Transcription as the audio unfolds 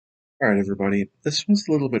Alright everybody, this was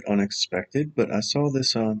a little bit unexpected, but I saw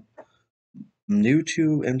this new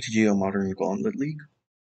to MTGO Modern Gauntlet League,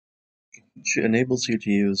 which enables you to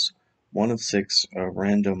use one of six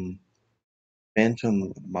random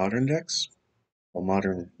Phantom Modern decks, or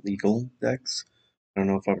Modern Legal decks. I don't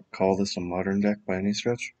know if I would call this a modern deck by any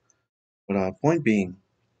stretch, but point being,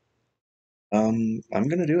 I'm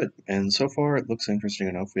gonna do it, and so far it looks interesting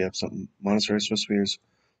enough. We have some Monastery Swiftspears,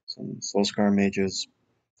 some Soulscar Mages,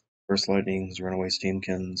 Burst Lightnings, Runaway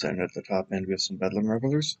Steamkins, and at the top end we have some Bedlam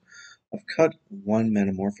Revelers. I've cut one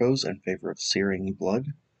Metamorphose in favor of Searing Blood,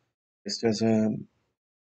 just as a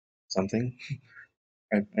something.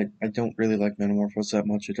 I don't really like Metamorphose that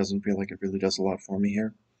much. It doesn't feel like it really does a lot for me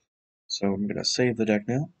here. So I'm going to save the deck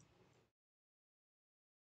now.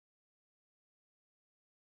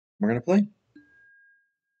 We're going to play.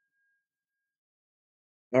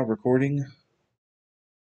 Not recording.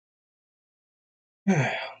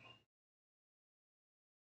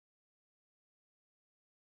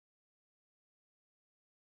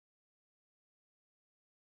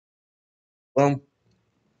 Well,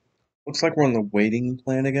 looks like we're on the waiting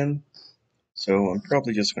plan again. So I'm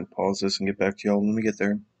probably just going to pause this and get back to y'all when we get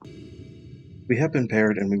there. We have been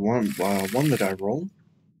paired and we won the die roll.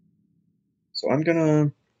 So I'm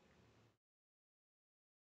gonna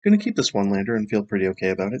keep this one lander and feel pretty okay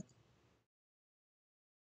about it.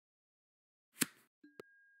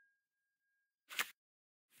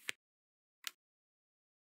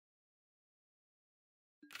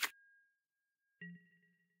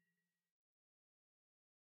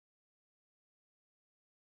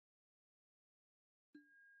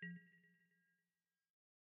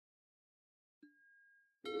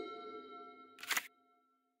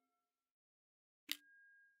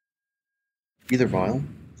 Either Vile.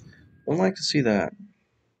 Don't like to see that.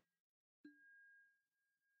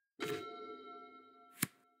 I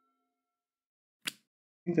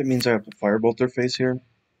think that means I have to Firebolt their face here.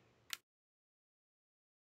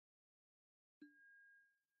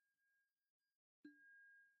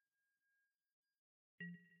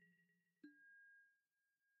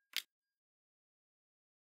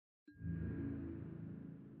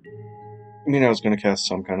 I mean, I was going to cast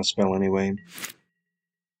some kind of spell anyway.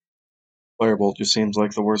 Firebolt just seems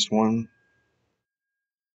like the worst one.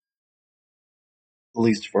 The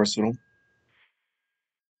least versatile.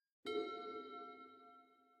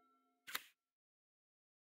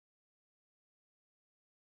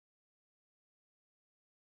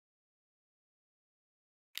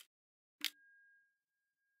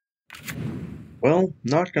 Well,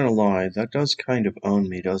 not gonna lie, that does kind of own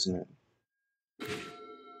me, doesn't it?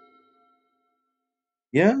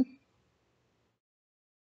 Yeah?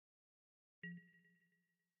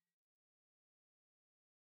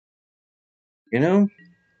 You know,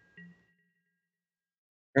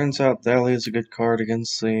 turns out Thali is a good card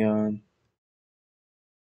against the,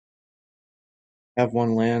 have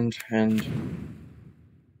one land and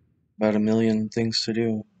about a million things to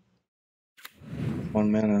do. 1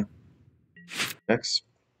 mana. X.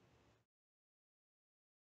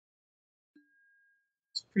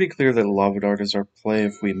 It's pretty clear that Lava Dart is our play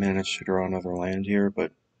if we manage to draw another land here,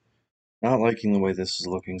 but not liking the way this is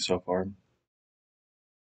looking so far.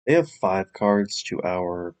 They have 5 cards to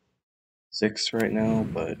our 6 right now,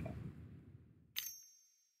 but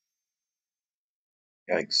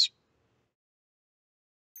yikes.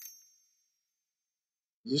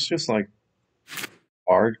 Is this just like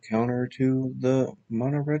hard counter to the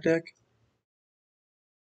mono red deck?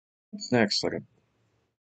 What's next? Like a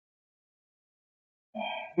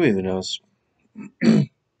who even knows?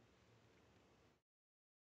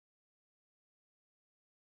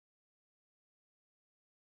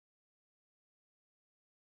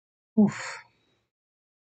 Oof.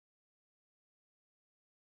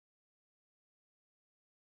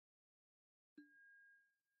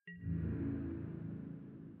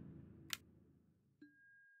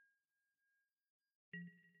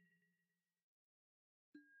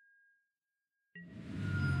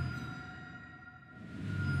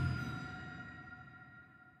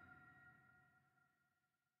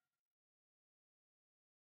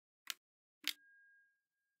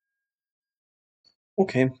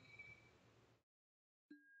 Okay.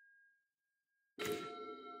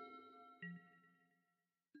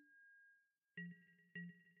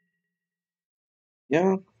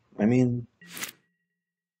 Yeah, I mean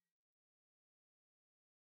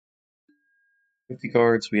 50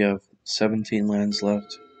 cards, we have 17 lands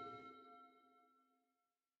left.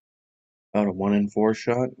 About a 1 in 4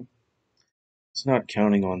 shot. It's not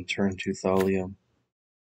counting on turn 2 Thalia.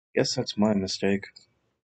 Guess that's my mistake.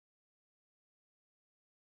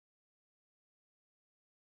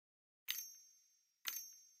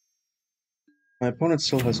 My opponent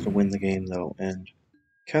still has to win the game though, and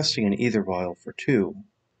casting an Ether Vial for 2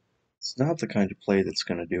 is not the kind of play that's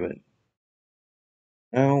going to do it.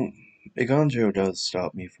 Now, Iganjo does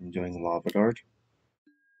stop me from doing Lava Dart,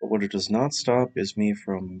 but what it does not stop is me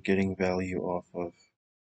from getting value off of...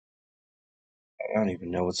 I don't even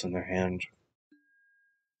know what's in their hand.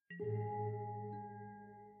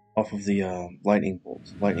 Off of the Lightning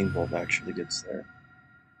Bolt. Lightning Bolt actually gets there.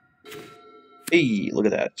 Hey, look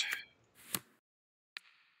at that.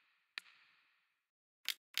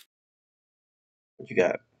 What you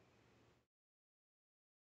got?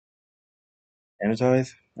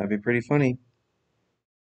 Anatithe? That'd be pretty funny.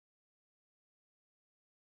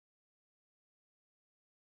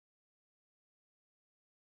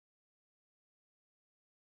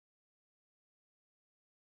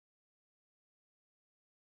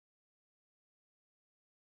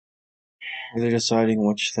 Are they deciding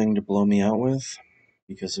which thing to blow me out with?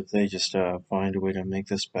 Because if they just find a way to make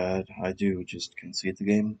this bad, I do just concede the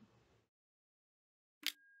game.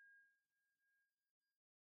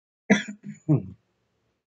 Hmm.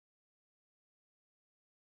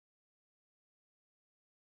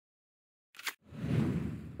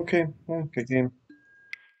 Okay, well, good game.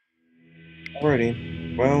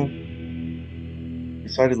 Alrighty. Well,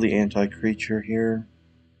 decidedly anti-creature here.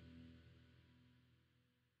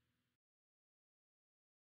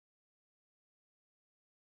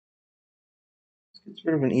 Gets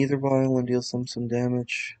rid of an Ether Vial and deals them some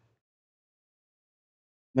damage.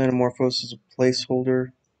 Metamorphose is a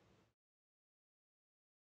placeholder.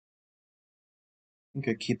 I think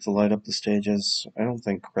I keep the light up the stages. I don't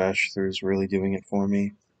think Crash Through is really doing it for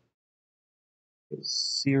me.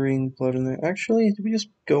 Searing Blood in there. Actually, did we just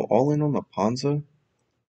go all in on the Ponza?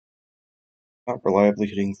 Not reliably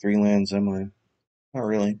hitting 3 lands, am I? Not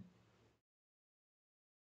really.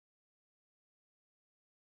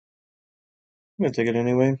 I'm gonna take it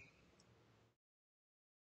anyway.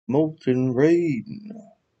 Molten Rain.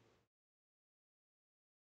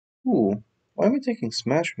 Ooh, why am I taking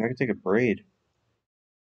Smash when I can take a Braid?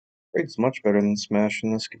 Braid's much better than Smash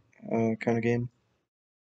in this kind of game.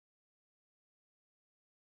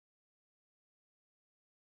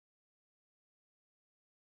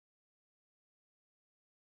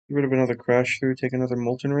 Get rid of another Crash Through, take another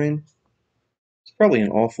Molten Rain. It's probably an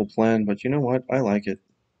awful plan, but you know what? I like it.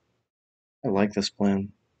 I like this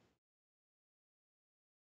plan.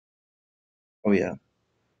 Oh yeah.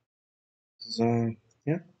 This is,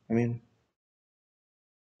 yeah, I mean,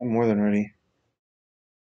 I'm more than ready.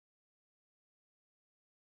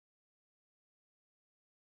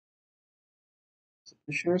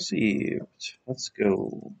 Submission received. Let's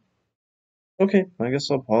go. Okay, I guess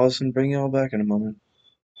I'll pause and bring you all back in a moment.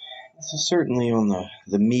 This is certainly on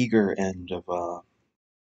the meager end of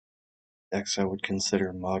decks I would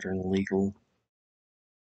consider modern legal.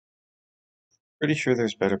 Pretty sure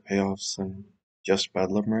there's better payoffs than just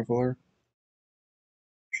Bedlam Reveler.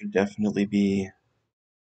 Should definitely be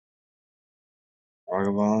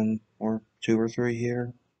Argavon or 2 or 3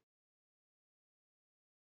 here.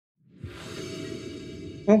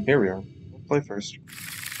 Oh, here we are. We'll play first.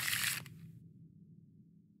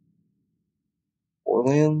 4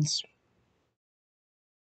 lands?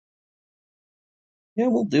 Yeah,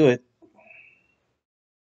 we'll do it.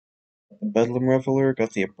 The Bedlam Reveler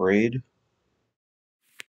got the Abrade.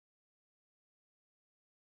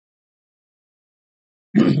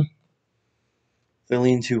 They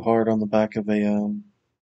lean too hard on the back of a,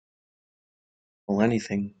 well,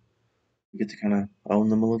 anything. You get to kind of own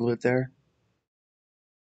them a little bit there.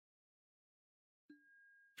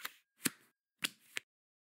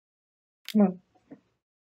 Come on.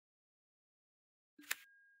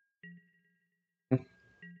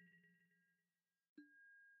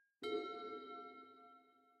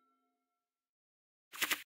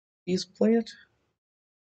 Please play it?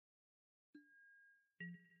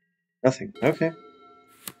 Nothing. Okay.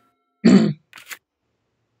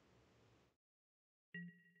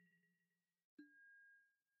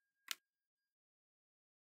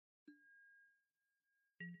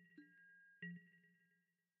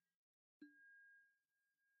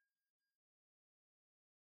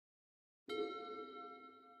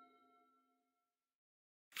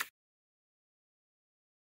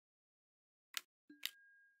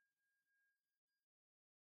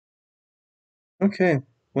 Okay.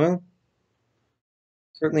 Well,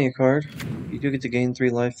 certainly a card. You do get to gain 3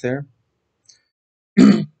 life there.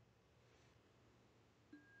 I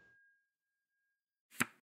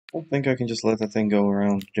don't think I can just let the thing go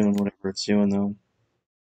around doing whatever it's doing, though.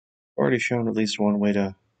 Already shown at least one way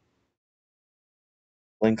to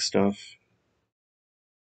link stuff.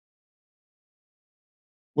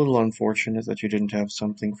 little unfortunate that you didn't have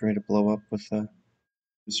something for me to blow up with the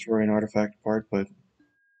destroy an artifact part, but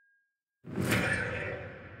I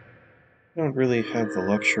don't really have the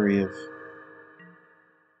luxury of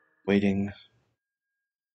waiting.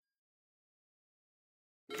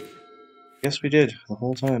 Yes, we did, the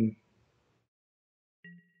whole time.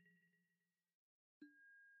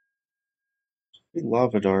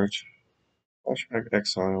 Lava Dart. Flashback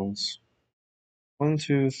Exiles. 1,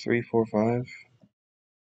 2, 3, 4, 5,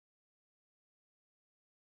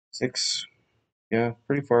 6. Yeah,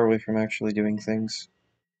 pretty far away from actually doing things.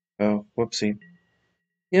 Oh, whoopsie.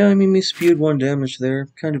 Yeah, I mean, we spewed 1 damage there.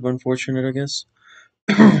 Kind of unfortunate, I guess.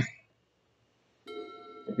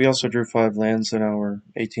 We also drew 5 lands in our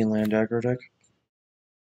 18 land aggro deck.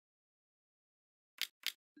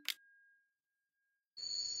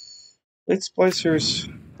 Late Splicers,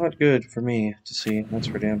 not good for me to see, that's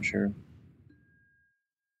for damn sure.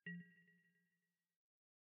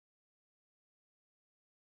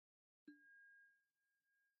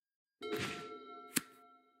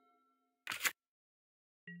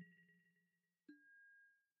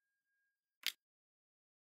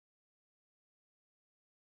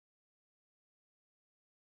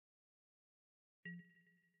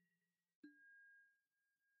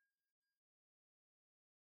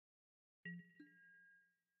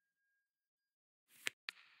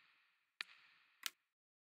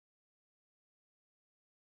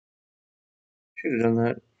 Should have done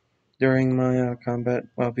that during my combat,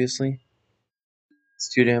 obviously. It's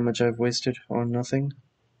 2 damage I've wasted on nothing.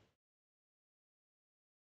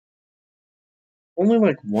 Only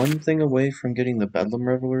like 1 thing away from getting the Bedlam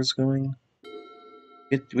Revelers going.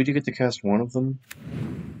 We do get to cast 1 of them.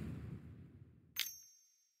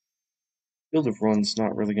 Field of Ruin's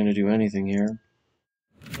not really going to do anything here.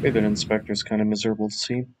 Raven Inspector's kind of miserable to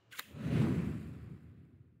see.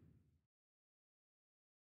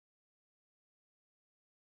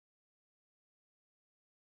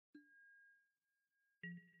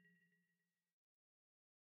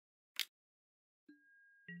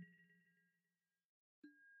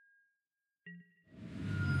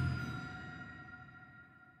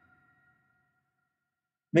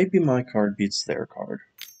 Maybe my card beats their card.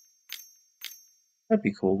 That'd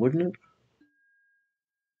be cool, wouldn't it?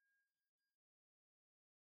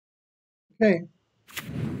 Okay.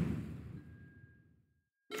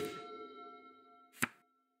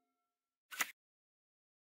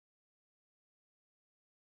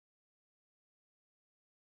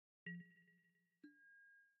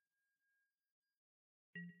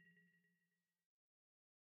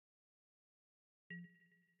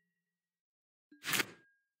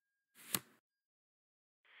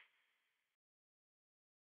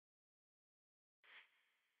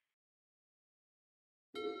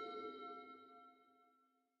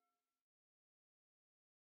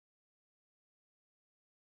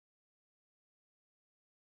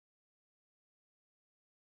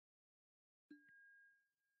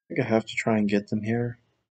 I think I have to try and get them here.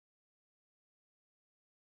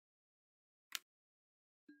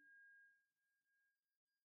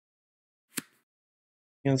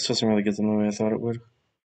 Yeah, this doesn't really get them the way I thought it would.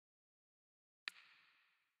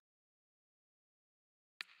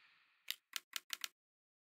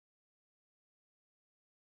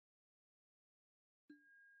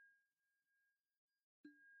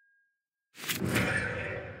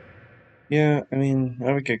 Yeah, I mean,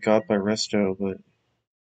 I would get got by Resto, but...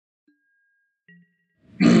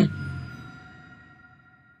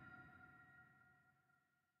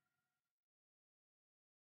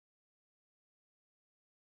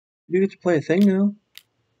 You get to play a thing now?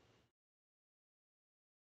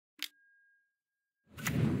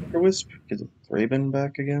 Flickerwisp? Get the Raven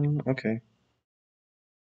back again? Okay.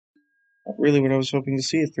 Not really what I was hoping to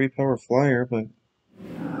see, a 3-power flyer, but...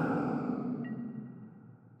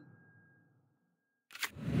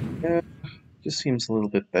 Yeah, just seems a little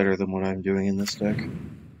bit better than what I'm doing in this deck.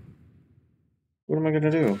 What am I gonna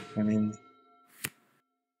do? I mean...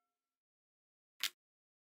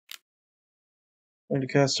 I'm going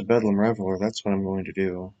to cast a Bedlam Reveler, that's what I'm going to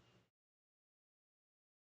do.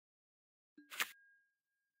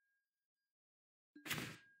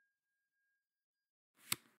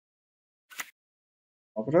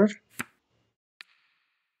 Lava Dart?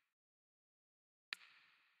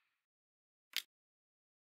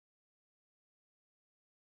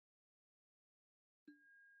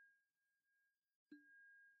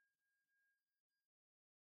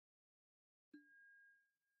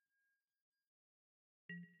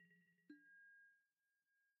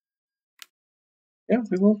 Yeah,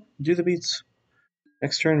 we will do the beats.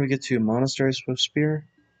 Next turn we get to Monastery Swift Spear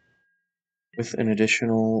with an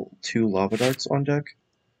additional 2 Lava Darts on deck.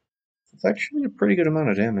 It's actually a pretty good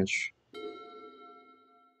amount of damage.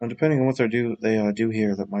 And depending on what they do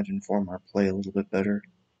here, that might inform our play a little bit better.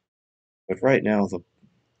 But right now, the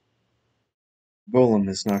Golem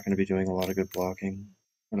is not going to be doing a lot of good blocking.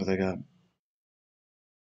 What do they got?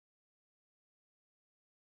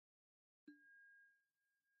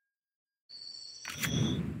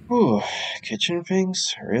 Ooh, kitchen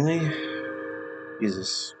things? Really?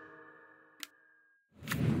 Jesus.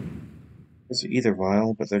 It's either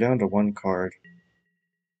vile, but they're down to one card.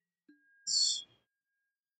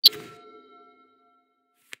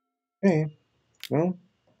 Okay, well.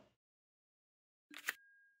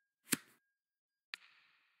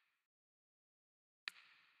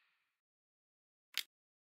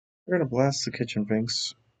 We're gonna blast the kitchen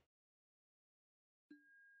things.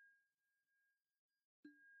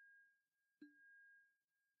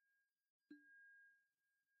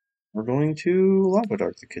 We're going to lava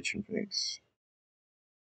dart the kitchen things.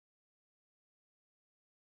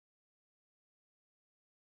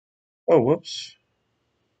 Oh, whoops.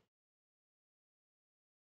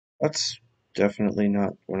 That's definitely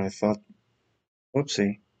not what I thought.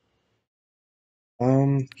 Whoopsie.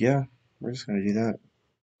 Yeah, we're just gonna do that.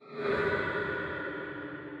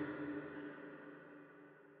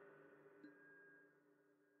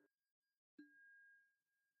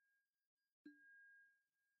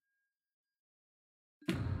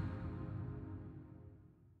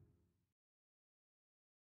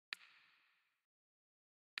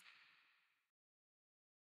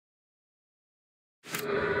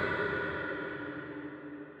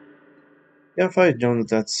 Yeah, if I had known that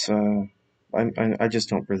that's, I just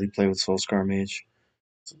don't really play with Soulscar Mage.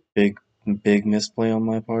 It's a big misplay on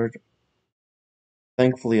my part.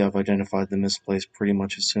 Thankfully, I've identified the misplays pretty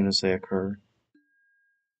much as soon as they occur.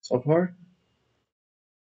 So far,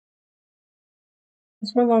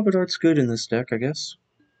 that's why Lava Dart's good in this deck, I guess.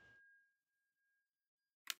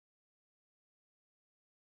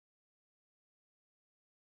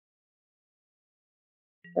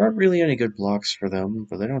 There aren't really any good blocks for them,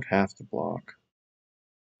 but they don't have to block.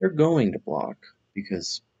 They're going to block,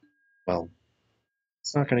 because, well,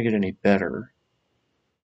 it's not going to get any better.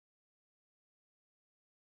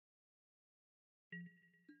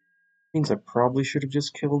 Means I probably should have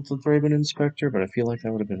just killed the Draven Inspector, but I feel like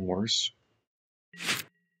that would have been worse.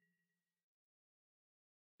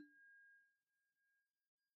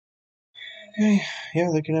 Okay, yeah,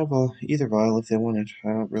 they can have either Vial if they want it. I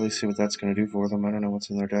don't really see what that's going to do for them. I don't know what's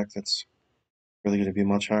in their deck that's really going to be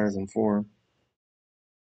much higher than 4.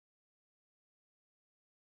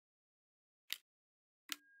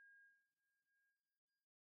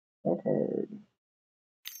 Okay.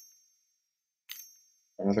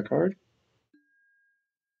 Another card?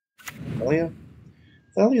 Thalia?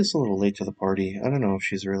 Thalia's a little late to the party. I don't know if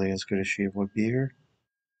she's really as good as she would be here.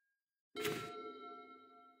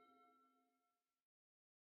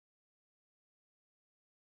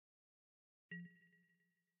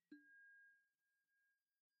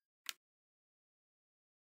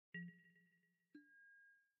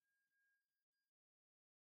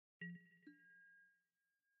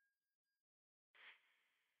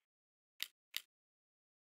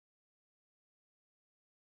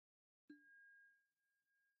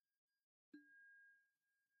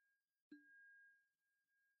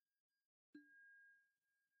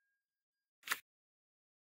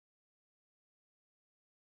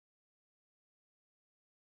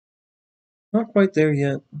 Not quite there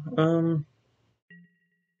yet. Can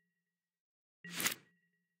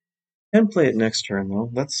play it next turn, though.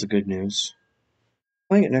 That's the good news.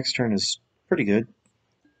 Playing it next turn is pretty good.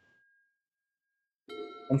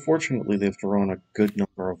 Unfortunately, they've thrown a good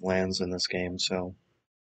number of lands in this game, so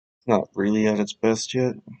it's not really at its best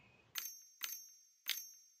yet.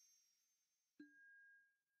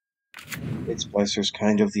 Fate Splicer's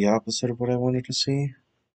kind of the opposite of what I wanted to see.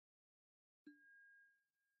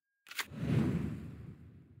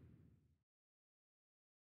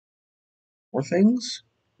 More things?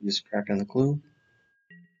 Just cracking the clue.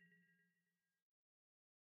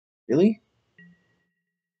 Really?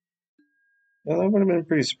 Yeah, I would have been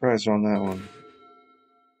pretty surprised on that one.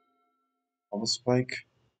 Lava Spike.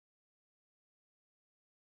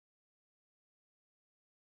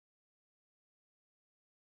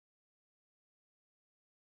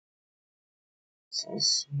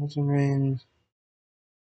 Says Molten Rain.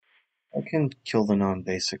 I can kill the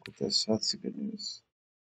non-basic with this. That's the good news.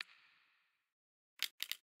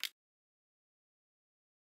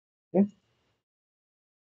 Yeah.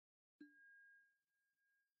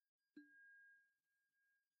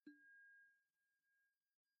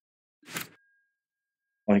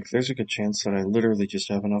 Like, there's a good chance that I literally just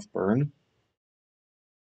have enough burn.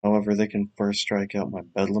 However, they can first strike out my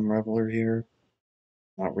Bedlam Reveler here.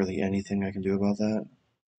 Not really anything I can do about that.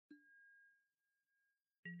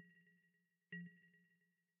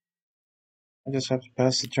 I just have to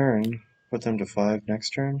pass the turn, put them to 5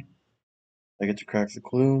 next turn. I get to crack the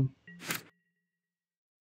clue.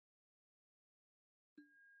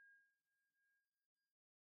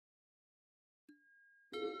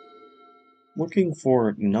 Looking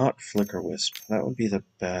for not Flickerwisp. That would be the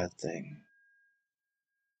bad thing.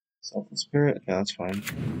 Selfless Spirit? Yeah, that's fine.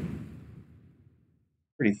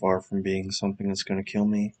 Pretty far from being something that's going to kill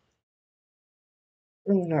me.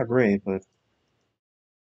 Really not great, but...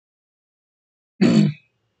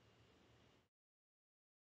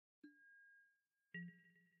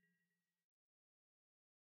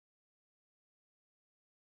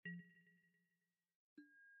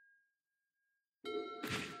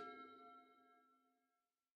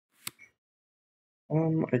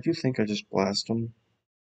 I do think I just blast them.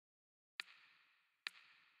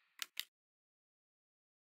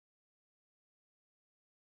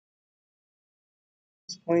 At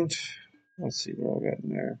this point, let's see what I got in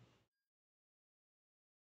there.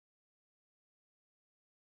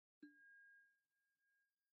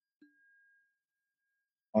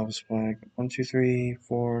 Lava Spike. 1, 2, 3,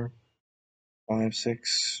 4, 5,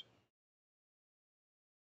 6.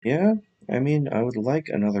 Yeah, I mean, I would like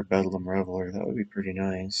another Bedlam Reveler. That would be pretty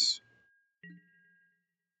nice.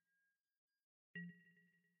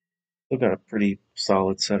 Still got a pretty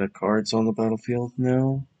solid set of cards on the battlefield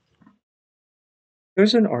now.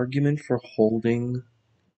 There's an argument for holding.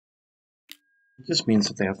 It just means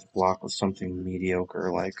that they have to block with something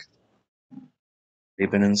mediocre, like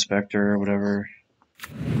Raven Inspector or whatever.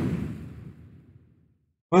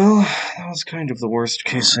 Well, that was kind of the worst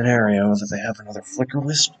case scenario, that they have another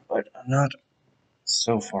Flickerwisp, but I'm not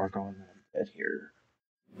so far going that here.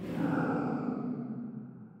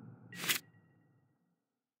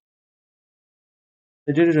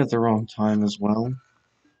 They did it at the wrong time as well,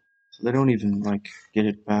 so they don't even, like, get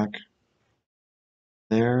it back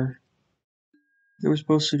there. What they were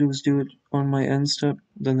supposed to do was do it on my end step,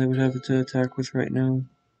 then they would have it to attack with right now.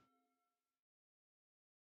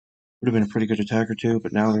 Would have been a pretty good attack or two,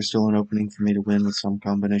 but now there's still an opening for me to win with some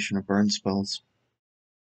combination of burn spells.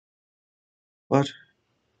 But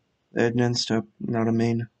they had an end step, not a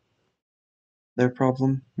main. Their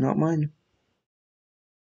problem, not mine.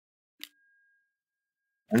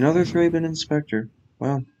 Another Thraben Inspector.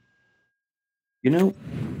 Well, you know,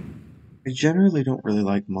 I generally don't really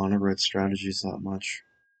like mono-red strategies that much.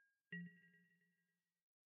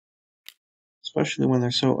 Especially when they're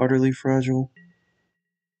so utterly fragile.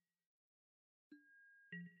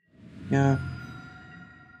 Yeah.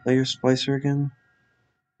 Play your Splicer again?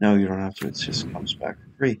 No, you don't have to, it just comes back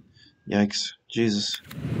for free. Yikes. Jesus.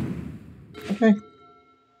 Okay.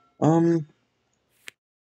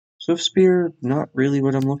 Swift Spear, not really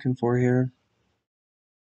what I'm looking for here.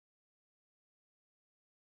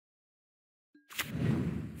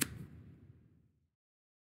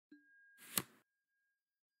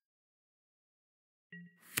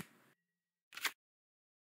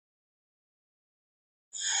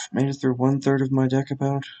 Made it through 1/3 of my deck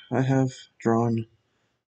about. I have drawn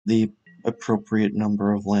the appropriate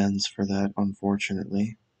number of lands for that,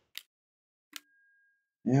 unfortunately.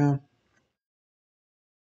 Yeah.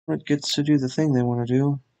 It gets to do the thing they want to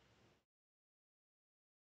do.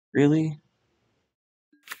 Really?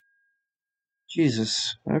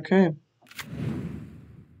 Jesus. Okay.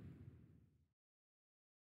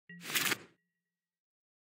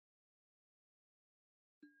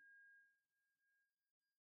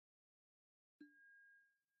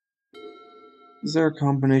 Is there a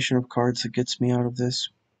combination of cards that gets me out of this?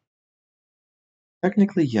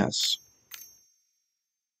 Technically, yes.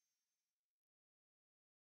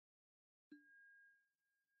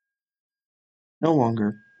 No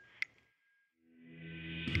longer.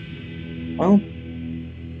 Well,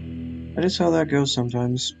 that is how that goes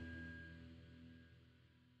sometimes.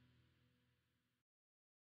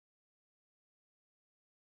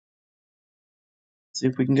 See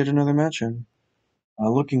if we can get another match in.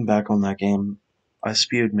 Looking back on that game, I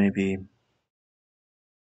spewed maybe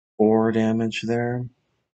 4 damage there.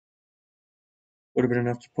 Would have been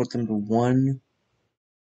enough to put them to 1,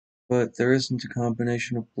 but there isn't a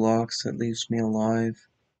combination of blocks that leaves me alive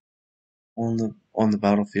on the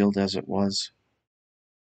battlefield as it was.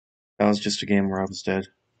 That was just a game where I was dead.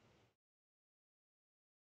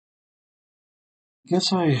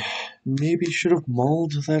 Guess I maybe should have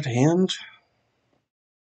mauled that hand.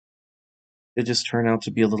 It just turned out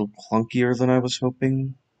to be a little clunkier than I was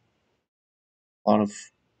hoping. A lot of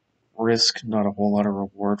risk, not a whole lot of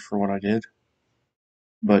reward for what I did.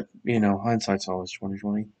 But, hindsight's always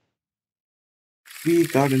 20/20. We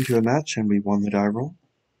got into a match and we won the die roll.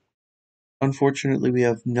 Unfortunately, we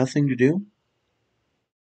have nothing to do.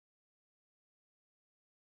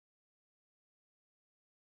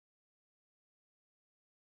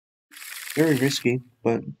 Very risky,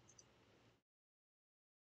 but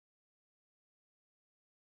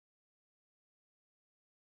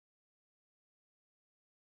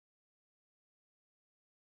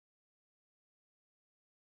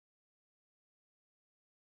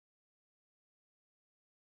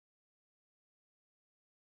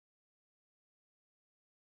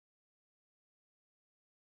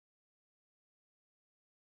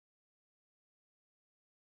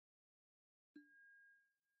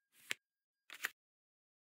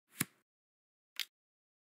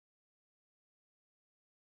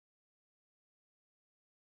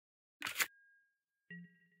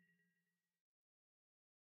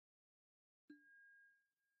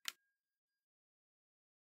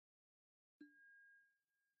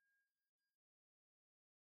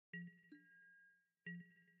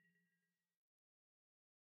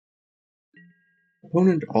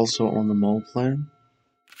opponent also on the mole plan.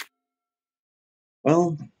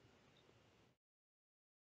 Well,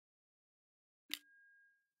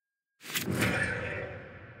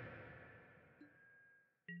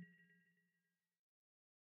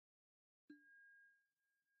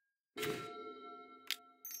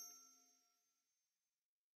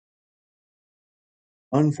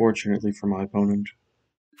 unfortunately for my opponent,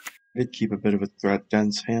 I did keep a bit of a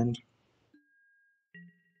threat-dense hand.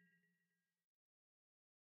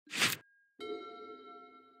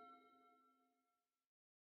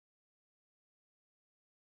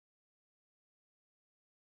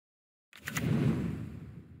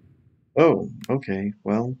 Oh, okay,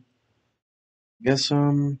 well, guess,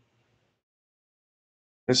 there's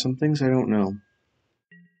some things I don't know.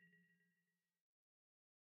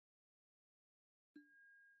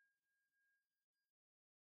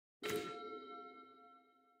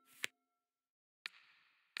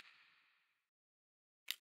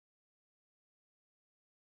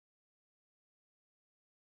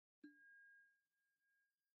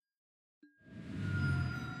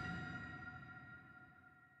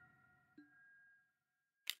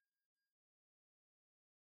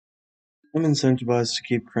 I'm incentivized to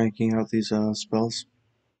keep cranking out these, spells.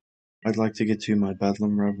 I'd like to get to my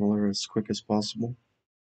Bedlam Reveler as quick as possible.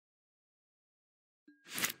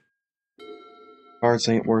 Cards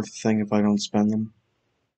ain't worth a thing if I don't spend them.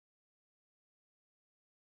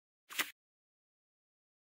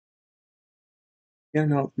 Yeah,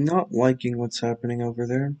 no, not liking what's happening over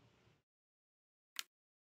there.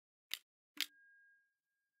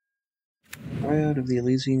 Triad of the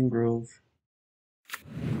Elysian Grove.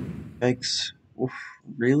 Yikes. Oof,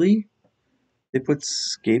 really? They put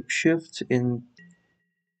Scape Shift in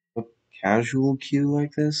a casual queue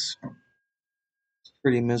like this? It's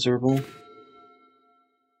pretty miserable.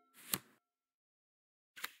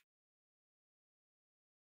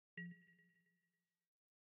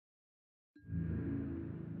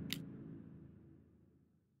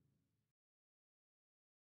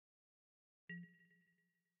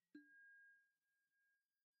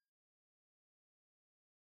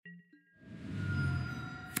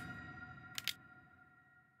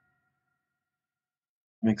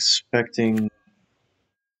 I'm expecting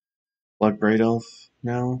Bloodbraid Elf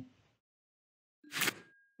now.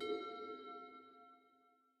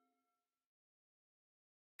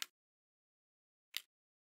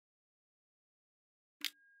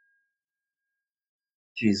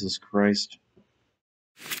 Jesus Christ.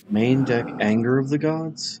 Main deck Anger of the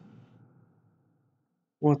Gods?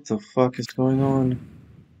 What the fuck is going on?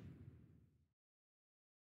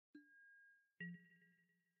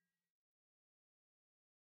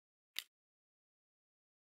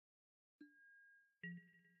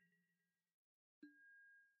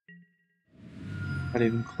 Not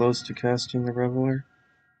even close to casting the Reveler?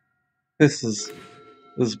 This is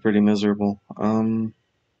pretty miserable.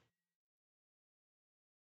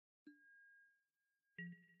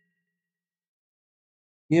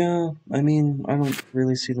 Yeah, I mean, I don't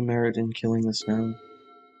really see the merit in killing this now.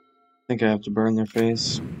 I think I have to burn their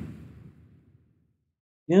face.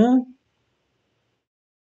 Yeah,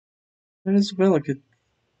 that is Valakut.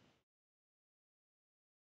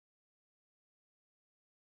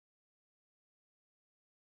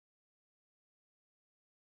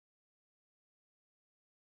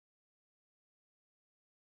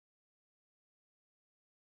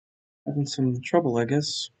 Having some trouble, I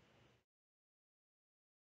guess.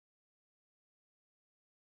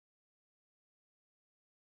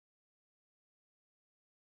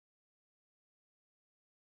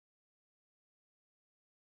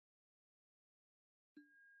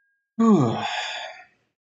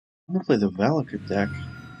 I'm gonna play the Valakut deck.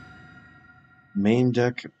 Main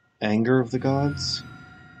deck, Anger of the Gods.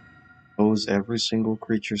 Oppose every single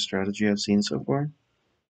creature strategy I've seen so far.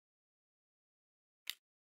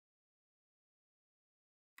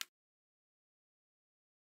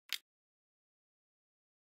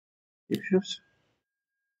 Shift.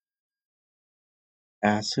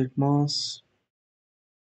 Acid Moss.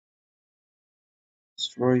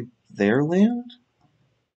 Destroy their land?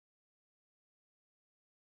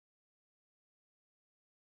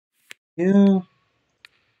 Yeah.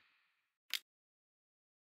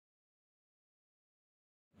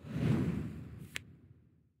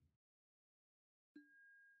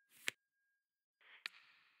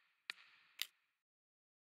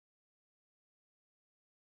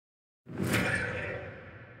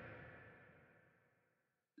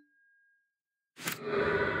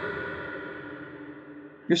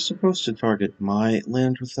 You're supposed to target my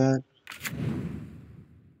land with that.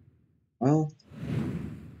 Well,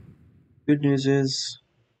 good news is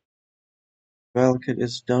Valakut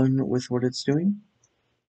is done with what it's doing.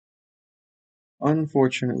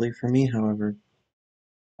 Unfortunately for me, however,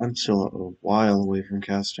 I'm still a while away from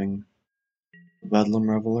casting Bedlam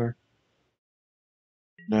Reveler.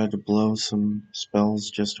 I had to blow some spells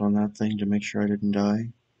just on that thing to make sure I didn't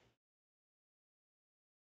die.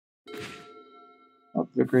 Not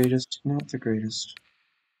the greatest, not the greatest.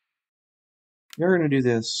 You're gonna do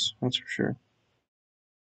this, that's for sure.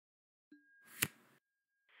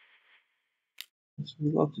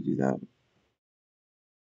 We'd love to do that.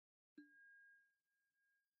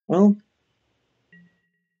 Well,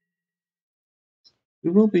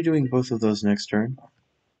 we will be doing both of those next turn.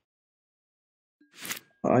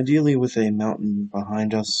 Ideally with a mountain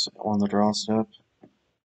behind us on the draw step.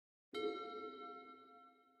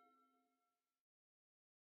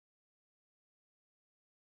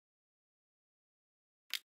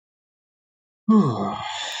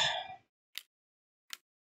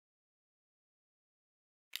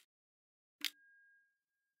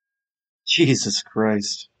 Jesus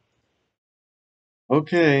Christ.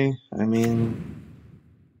 Okay, I mean,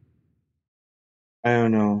 I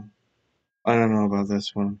don't know. I don't know about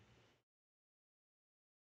this one.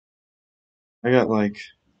 I got like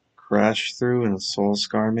Crash Through and a Soul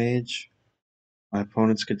Scar Mage. My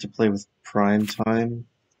opponents get to play with Prime Time.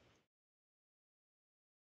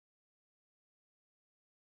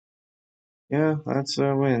 Yeah, that's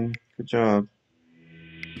a win. Good job.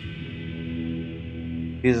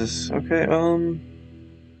 Jesus. Okay,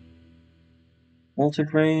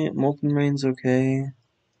 Molten Rain's okay.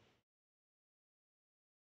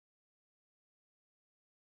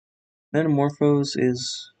 Metamorphose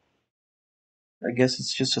is, I guess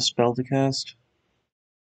it's just a spell to cast.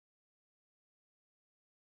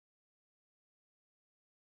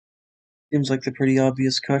 Seems like the pretty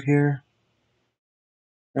obvious cut here.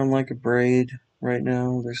 I don't like a Braid right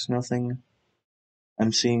now. There's nothing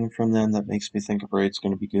I'm seeing from them that makes me think a Braid's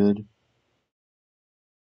gonna be good.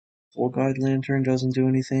 Full Guide Lantern doesn't do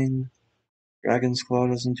anything. Dragon's Claw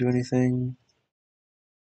doesn't do anything.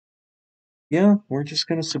 Yeah, we're just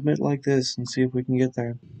gonna submit like this and see if we can get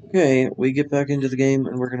there. Okay, we get back into the game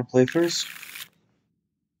and we're gonna play first.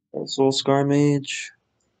 Soul Scar Mage.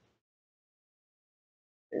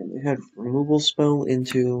 And we had removal spell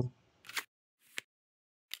into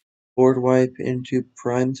board wipe into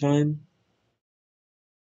prime time.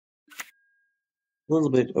 A little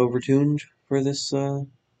bit overtuned for this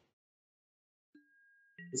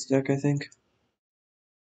this deck, I think.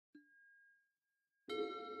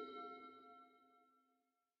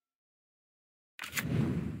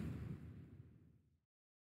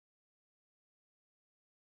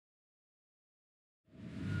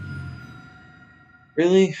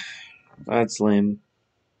 Really? That's lame.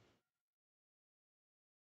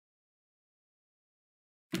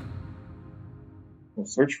 We'll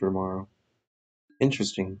search for tomorrow.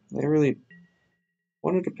 Interesting. They really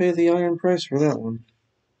wanted to pay the iron price for that one.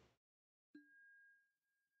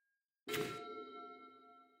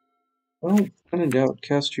 Well, when in doubt,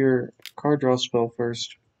 cast your card draw spell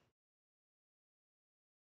first.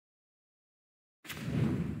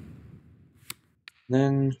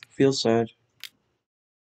 Then feel sad.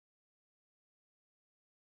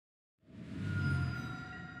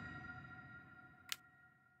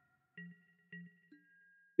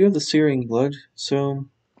 You have the Searing Blood, so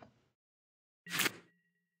I'm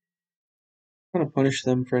gonna punish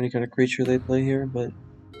them for any kind of creature they play here, but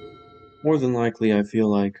more than likely I feel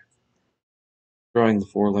like drawing the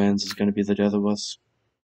 4 lands is gonna be the death of us.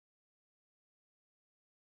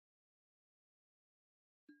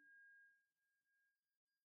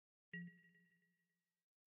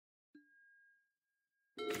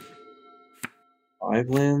 5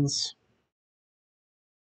 lands?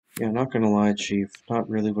 Yeah, not gonna lie, Chief. Not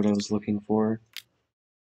really what I was looking for.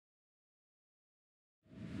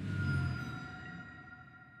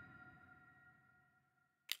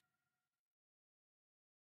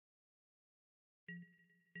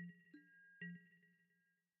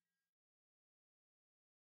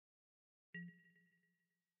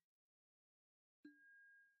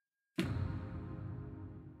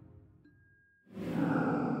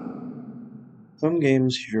 Some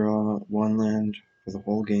games you draw 1 land for the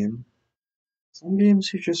whole game. Some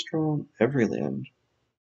games you just draw every land.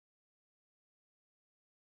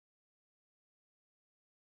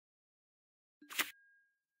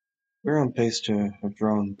 We're on pace to have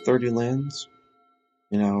drawn 30 lands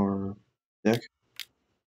in our deck.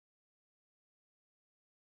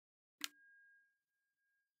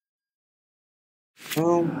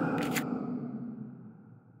 Well,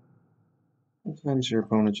 sometimes your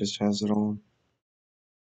opponent just has it all.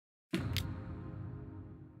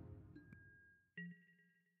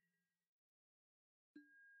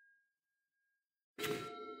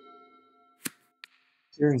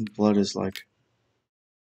 Searing Blood is like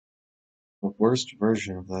the worst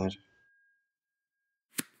version of that.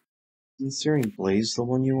 Isn't Searing Blaze the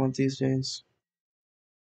one you want these days?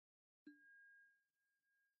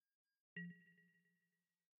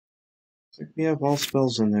 It's like we have all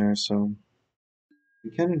spells in there, so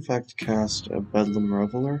we can in fact cast a Bedlam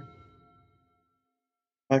Reveler.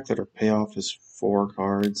 The fact that our payoff is 4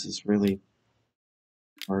 cards is really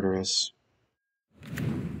murderous.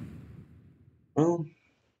 Well,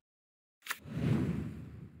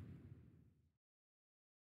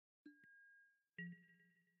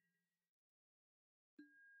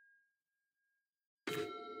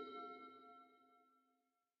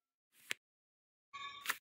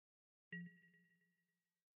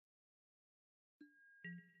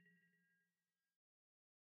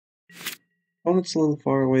 opponent's a little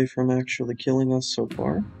far away from actually killing us so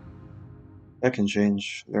far. That can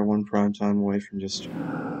change. They're 1 prime time away from just,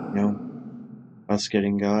 us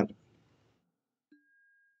getting got.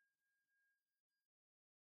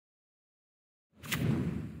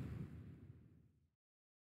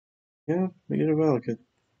 Yeah, we get a Valakut.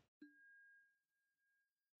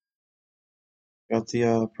 Got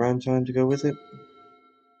the prime time to go with it.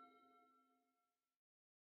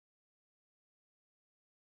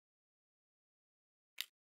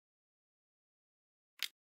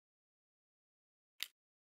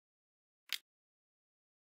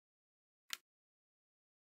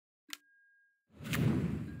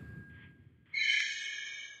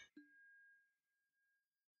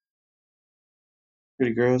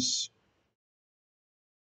 Pretty gross.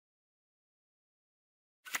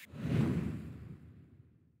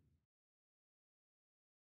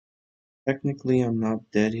 Technically, I'm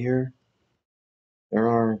not dead here. There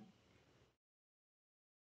are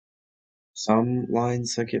some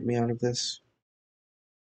lines that get me out of this.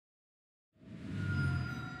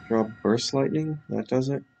 Draw Burst Lightning, that does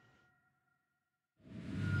it.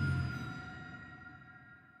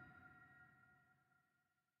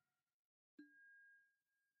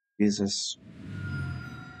 Jesus.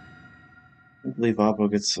 I believe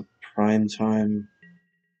Oppo gets a prime time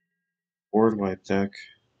board wipe deck.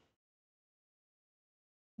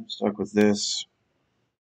 I'm stuck with this.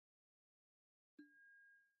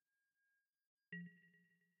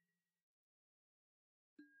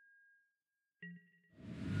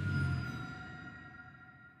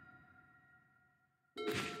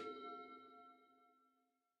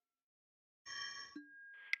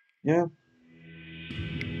 Yeah.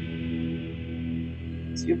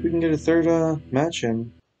 See if we can get a third match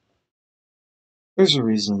in. There's a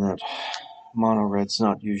reason that mono red's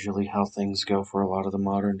not usually how things go for a lot of the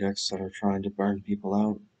modern decks that are trying to burn people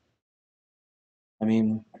out. I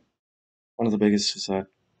mean, one of the biggest is that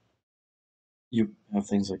you have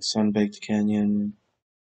things like Sunbaked Canyon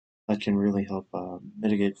that can really help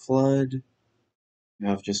mitigate flood. You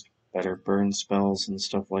have just better burn spells and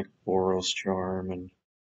stuff like Boros Charm and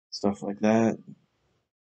stuff like that.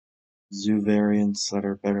 Zoo variants that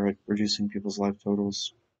are better at reducing people's life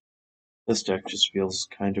totals. This deck just feels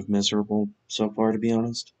kind of miserable so far, to be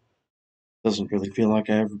honest. Doesn't really feel like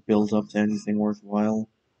I ever build up to anything worthwhile.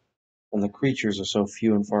 And the creatures are so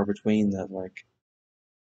few and far between that, like,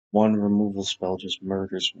 1 removal spell just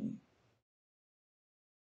murders me.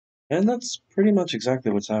 And that's pretty much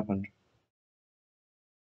exactly what's happened.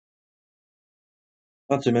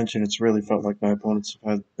 Not to mention, it's really felt like my opponents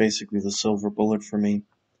have had basically the silver bullet for me.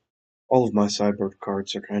 All of my sideboard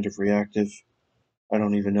cards are kind of reactive. I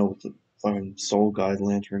don't even know what the fucking Soul Guide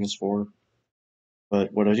Lantern is for.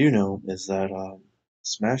 But what I do know is that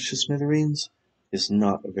Smash the Smithereens is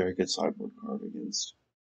not a very good sideboard card against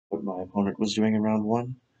what my opponent was doing in round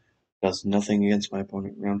 1. Does nothing against my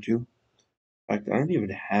opponent in round 2. In fact, I don't even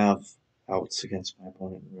have outs against my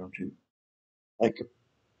opponent in round 2. Like,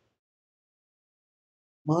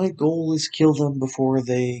 my goal is kill them before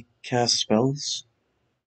they cast spells,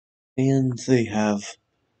 and they have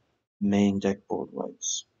main deck board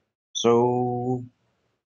wipes. So,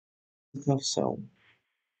 tough sell.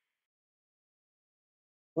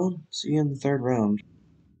 Well, see you in the 3rd round.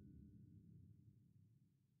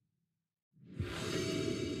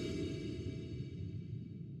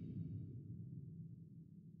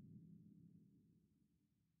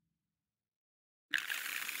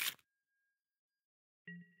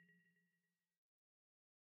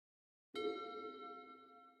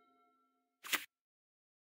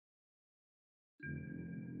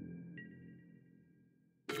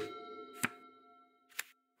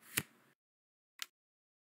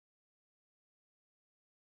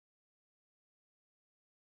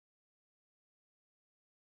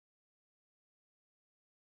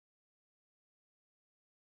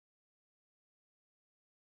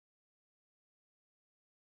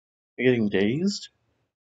 You're getting dazed?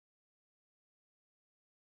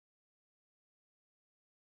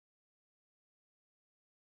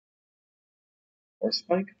 Or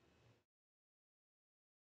spike?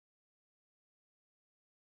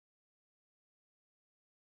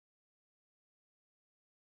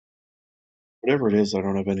 Whatever it is, I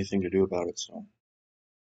don't have anything to do about it, so.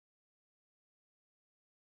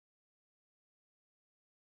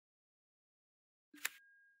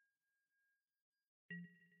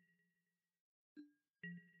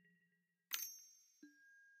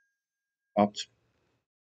 Opt.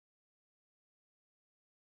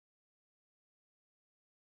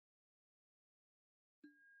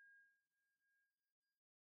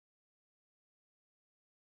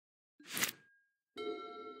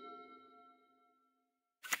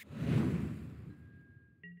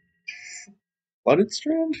 Flooded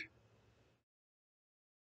Strand?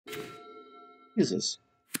 Jesus.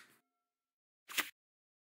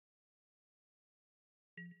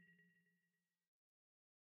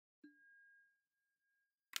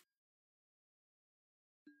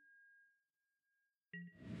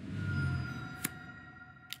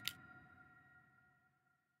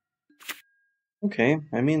 Okay,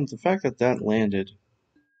 I mean, the fact that that landed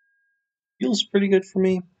feels pretty good for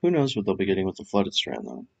me. Who knows what they'll be getting with the Flooded Strand,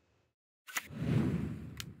 though.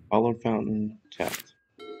 Hollowed Fountain, tapped.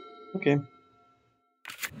 Okay.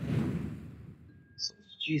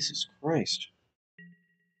 Jesus Christ.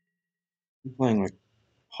 I'm playing like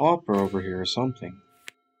Hopper over here or something.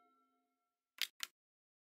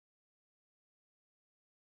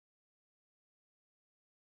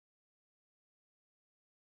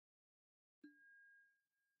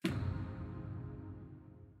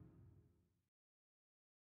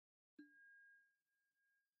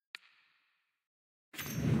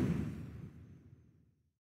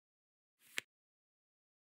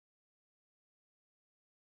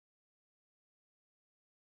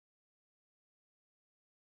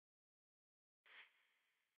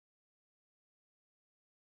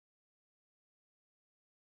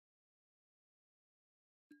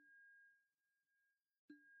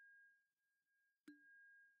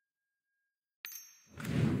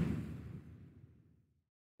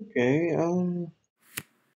 Okay,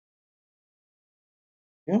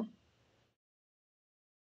 yeah.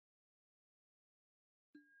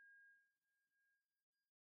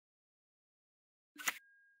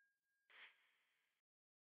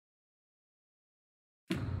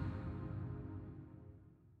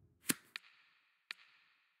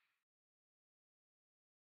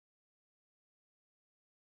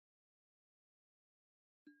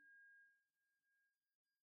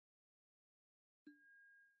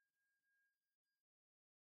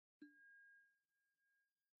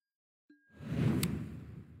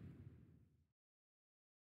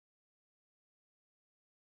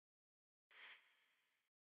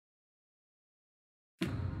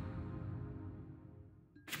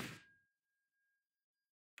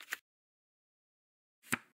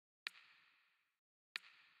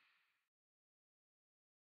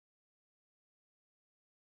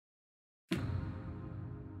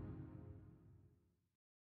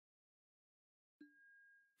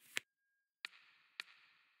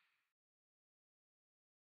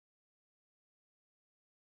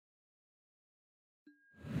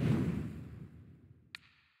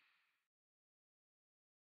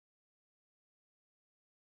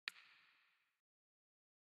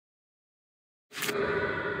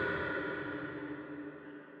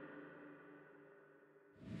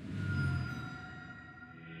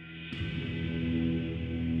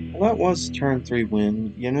 That was turn 3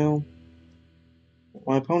 win. You know,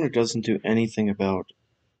 my opponent doesn't do anything about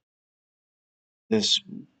this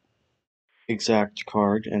exact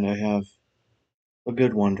card, and I have a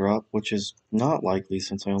good 1-drop, which is not likely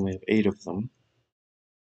since I only have 8 of them.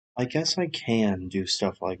 I guess I can do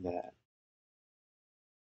stuff like that.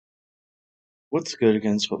 What's good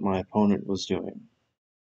against what my opponent was doing?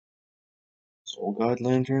 Soul Guide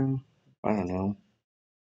Lantern? I don't know.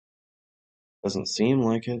 Doesn't seem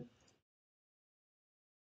like it.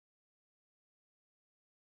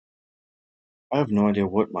 I have no idea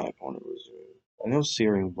what my opponent was doing. I know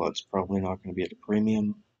Searing Blood's probably not going to be at a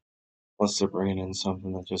premium, unless they're bringing in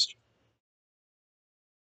something that just...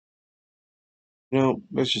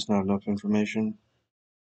 there's just not enough information.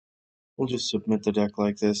 We'll just submit the deck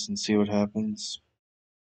like this and see what happens.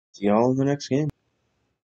 See y'all in the next game.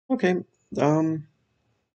 Okay, I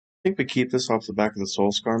think we keep this off the back of the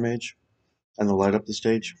Soul Scar Mage, and the light up the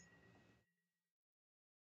stage.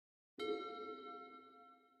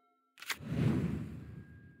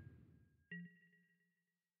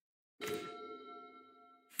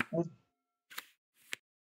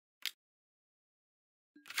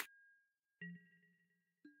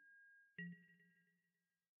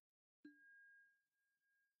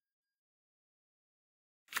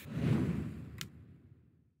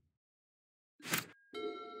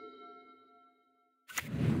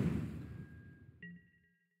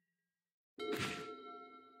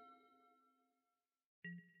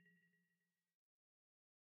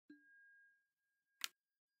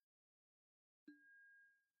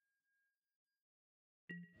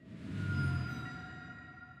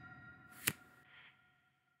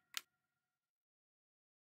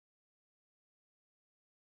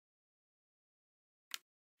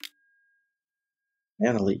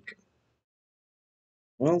 And a leak.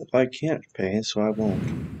 Well, I can't pay, so I won't.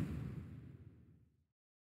 Do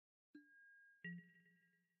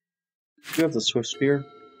you have the Swift Spear?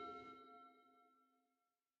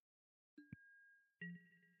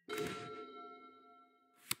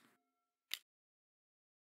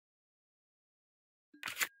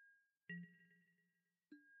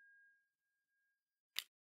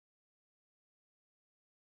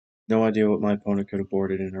 No idea what my opponent could have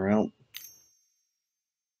boarded in or out.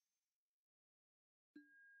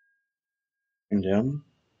 Condemn?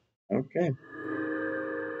 Okay.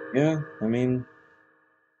 Yeah, I mean,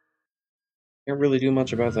 can't really do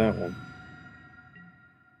much about that one.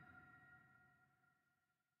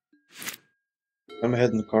 I'm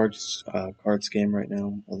ahead in the cards game right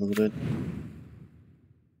now, a little bit.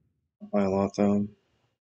 Not by a lot, though.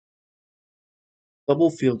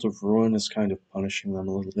 Double Field of Ruin is kind of punishing them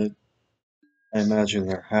a little bit. I imagine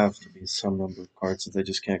there have to be some number of cards that they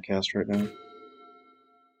just can't cast right now.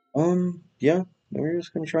 Yeah, we're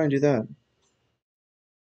just gonna try and do that.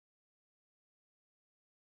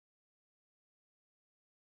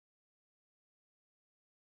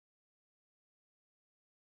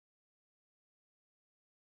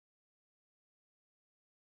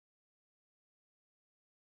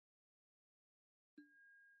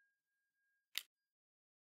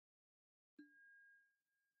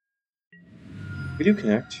 We do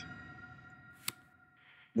connect.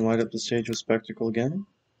 And light up the stage with Spectacle again.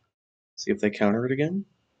 See if they counter it again.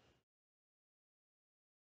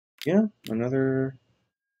 Yeah, another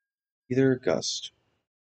either Gust.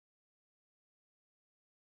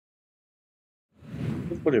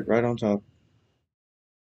 We'll put it right on top.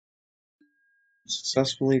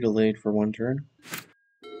 Successfully delayed for 1 turn.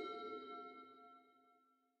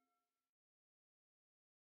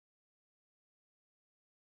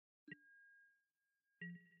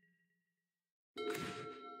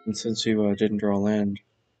 And since you didn't draw land,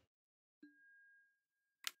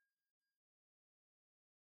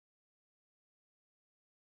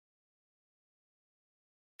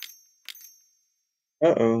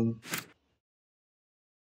 uh-oh.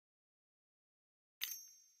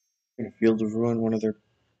 Gonna Field of Ruin one of their...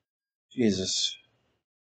 Jesus.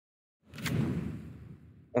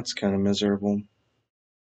 That's kind of miserable.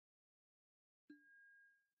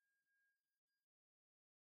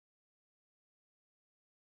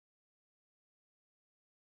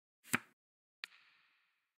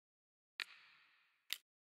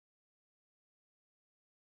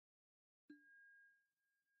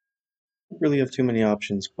 Don't really have too many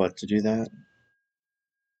options but to do that.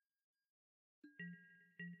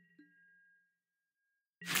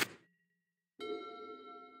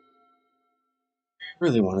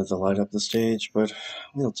 Really wanted to light up the stage, but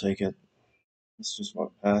we'll take it. It's just what,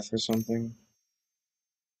 Path or something?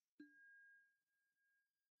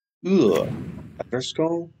 Ugh.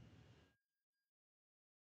 Skull?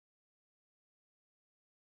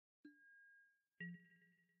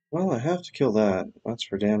 Well, I have to kill that. That's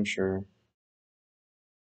for damn sure.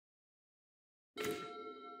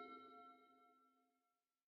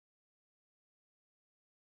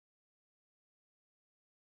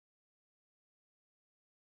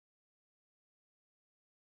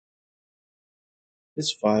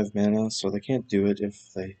 It's 5 mana, so they can't do it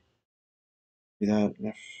if they do that.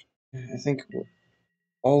 I think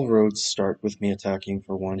all roads start with me attacking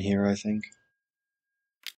for 1 here, I think.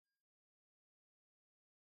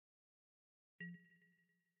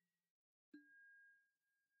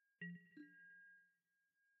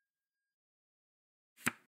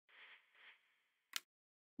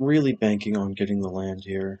 Really banking on getting the land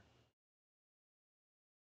here.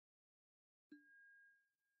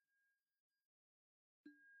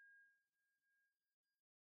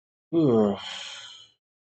 Ugh.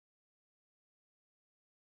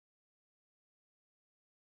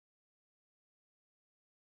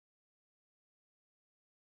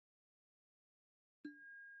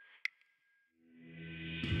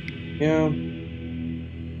 Yeah, I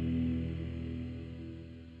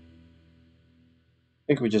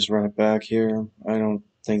think we just run it back here. I don't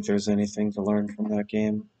think there's anything to learn from that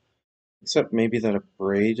game. Except maybe that a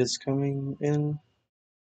braid is coming in.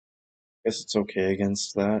 Guess it's okay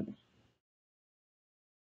against that.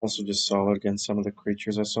 Also just solid against some of the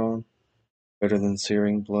creatures I saw. Better than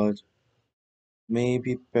Searing Blood.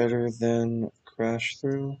 Maybe better than Crash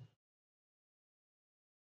Through.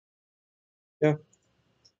 Yeah,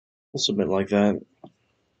 we'll submit like that.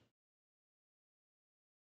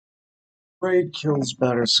 Braid kills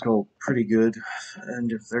Batterskull pretty good,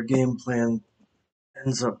 and if their game plan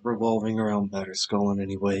ends up revolving around Batterskull in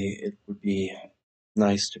any way, it would be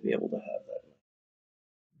nice to be able to have that.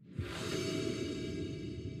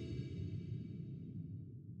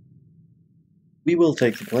 We will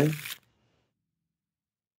take the play.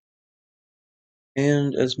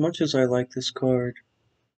 And as much as I like this card,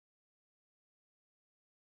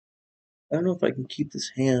 I don't know if I can keep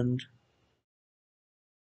this hand.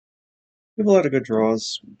 We have a lot of good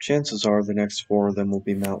draws. Chances are the next 4 of them will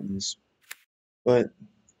be mountains. But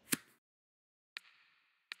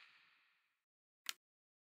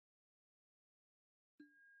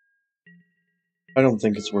I don't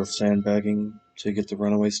think it's worth sandbagging to get the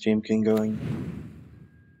Runaway Steam King going.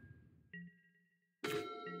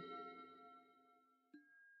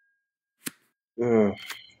 Ugh.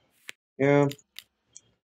 Yeah,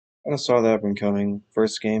 I saw that one coming.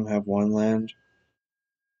 First game have 1 land.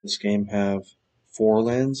 This game have 4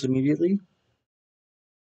 lands immediately.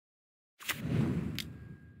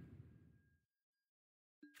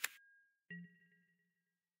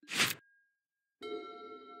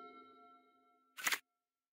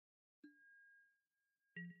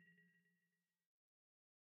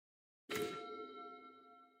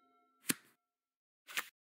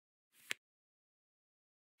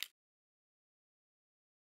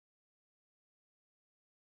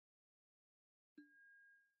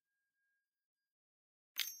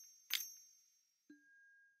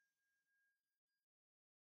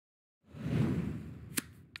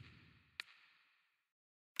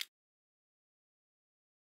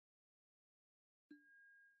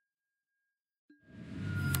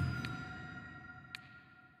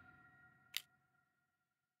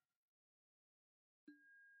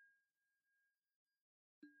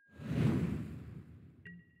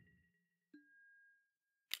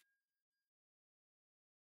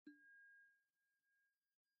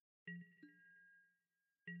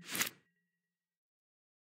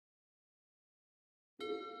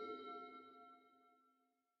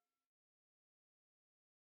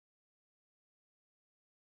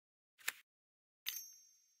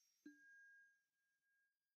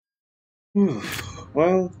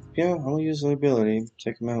 Well, yeah, I'll use the ability.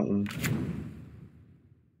 Take a mountain.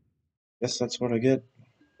 Guess that's what I get.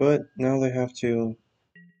 But now they have to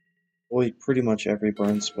avoid pretty much every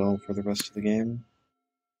burn spell for the rest of the game.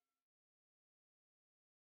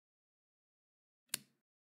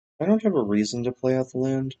 I don't have a reason to play out the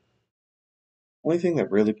land. Only thing that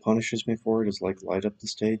really punishes me for it is like light up the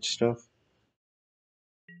stage stuff.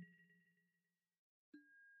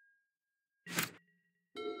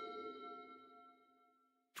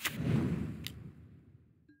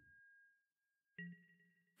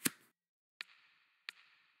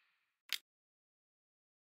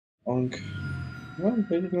 Unk. Well,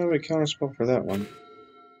 they didn't have a counterspell for that one.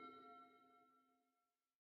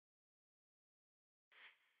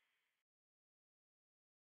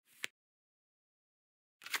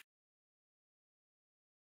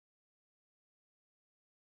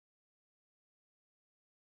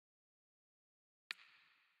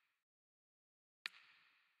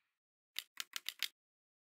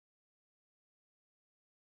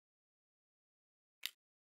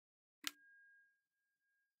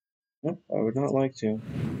 Nope, I would not like to.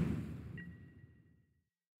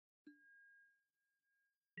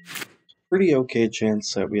 Pretty okay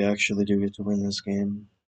chance that we actually do get to win this game.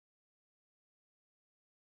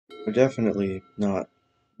 We're definitely not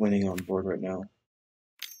winning on board right now.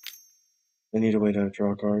 I need a way to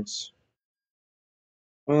draw cards.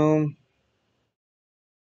 Well,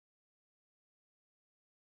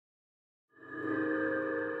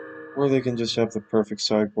 or they can just have the perfect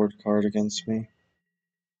sideboard card against me.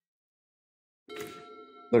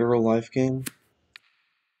 Literal life game?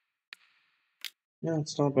 Yeah,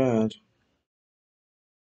 it's not bad.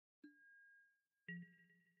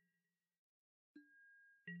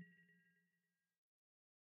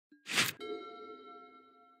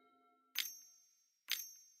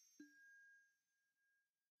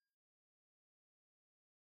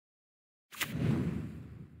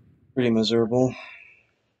 Pretty miserable.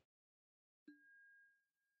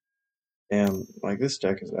 Damn, like this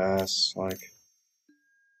deck is ass. Like,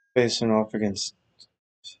 facing off against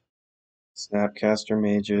Snapcaster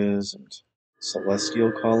Mages and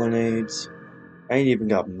Celestial Colonnades. I ain't even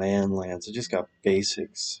got man lands, I just got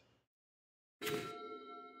basics.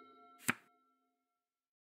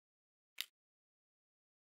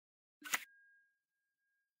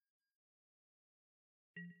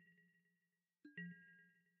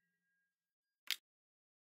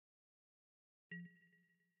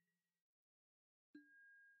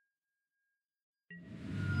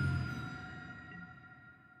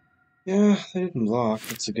 Yeah, they didn't block,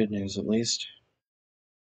 that's the good news at least.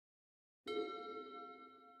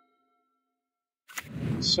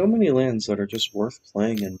 So many lands that are just worth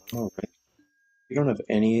playing in mono, right? You don't have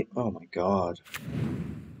any. Oh my god.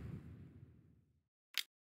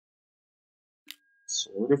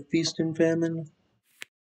 Sword of Feast and Famine?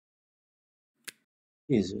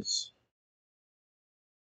 Jesus.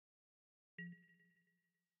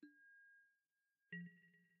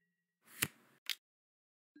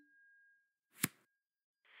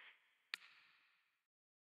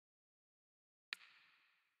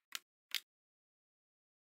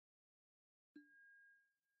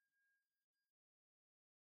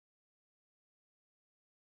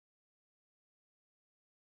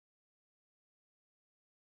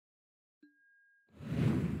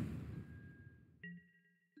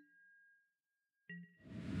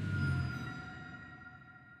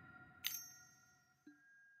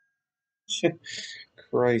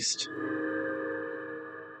 Christ.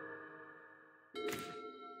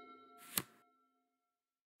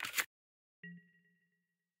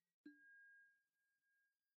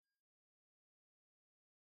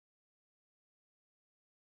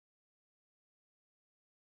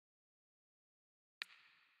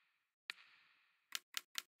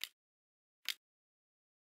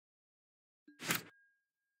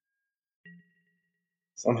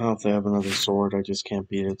 Somehow, if they have another sword, I just can't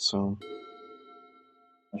beat it, so.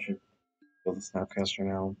 I should kill the Snapcaster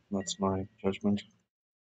now. That's my judgment.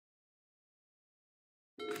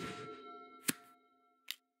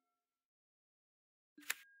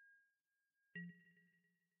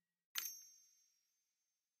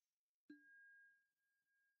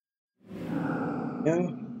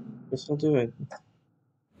 Yeah, guess I'll do it.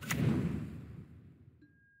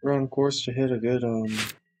 We're on course to hit a good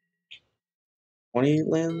 28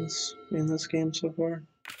 lands in this game so far,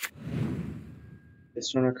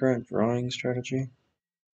 based on our current drawing strategy.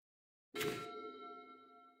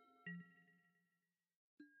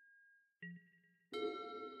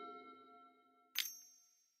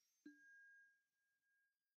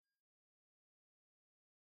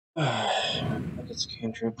 Look, it's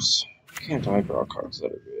cantrips. Can't I draw cards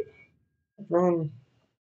that are good? I've drawn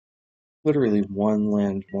literally one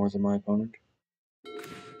land more than my opponent.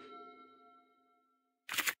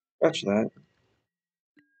 Scratch that.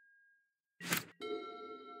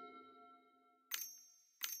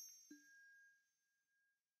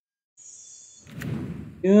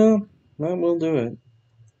 Yeah, that will do it.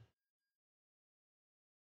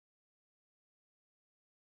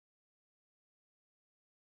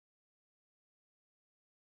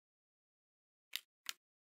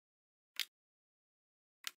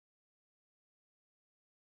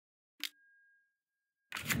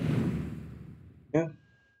 Yeah.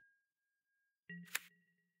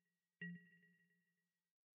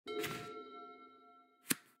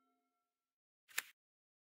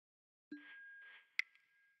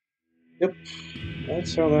 Yep,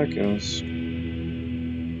 that's how that goes.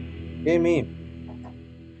 Yay me.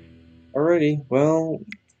 Alrighty, well,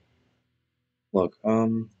 look, I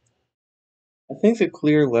think the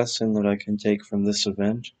clear lesson that I can take from this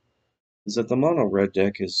event is that the mono red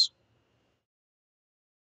deck is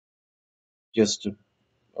just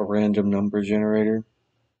a a random number generator.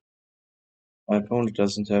 My opponent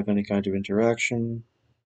doesn't have any kind of interaction,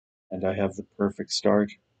 and I have the perfect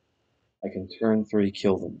start. I can turn 3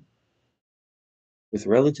 kill them with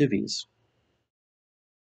relative ease.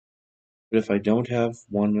 But if I don't have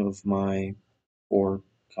one of my 4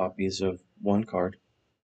 copies of one card,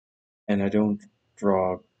 and I don't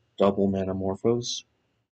draw double Manamorphose,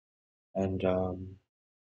 and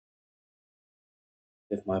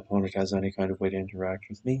if my opponent has any kind of way to interact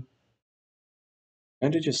with me,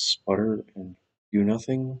 and to just sputter and do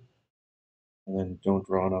nothing, and then don't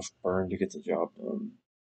draw enough burn to get the job done.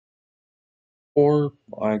 Or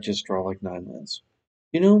I just draw like 9 lands.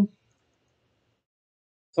 You know,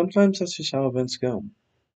 sometimes that's just how events go.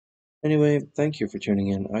 Anyway, thank you for tuning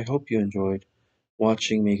in. I hope you enjoyed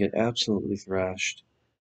watching me get absolutely thrashed.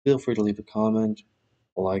 Feel free to leave a comment,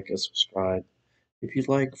 like, and subscribe. If you'd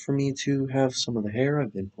like for me to have some of the hair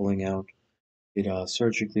I've been pulling out, it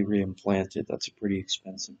surgically reimplanted. That's a pretty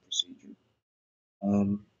expensive procedure.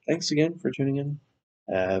 Thanks again for tuning in.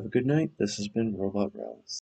 Have a good night. This has been Robot Rallies.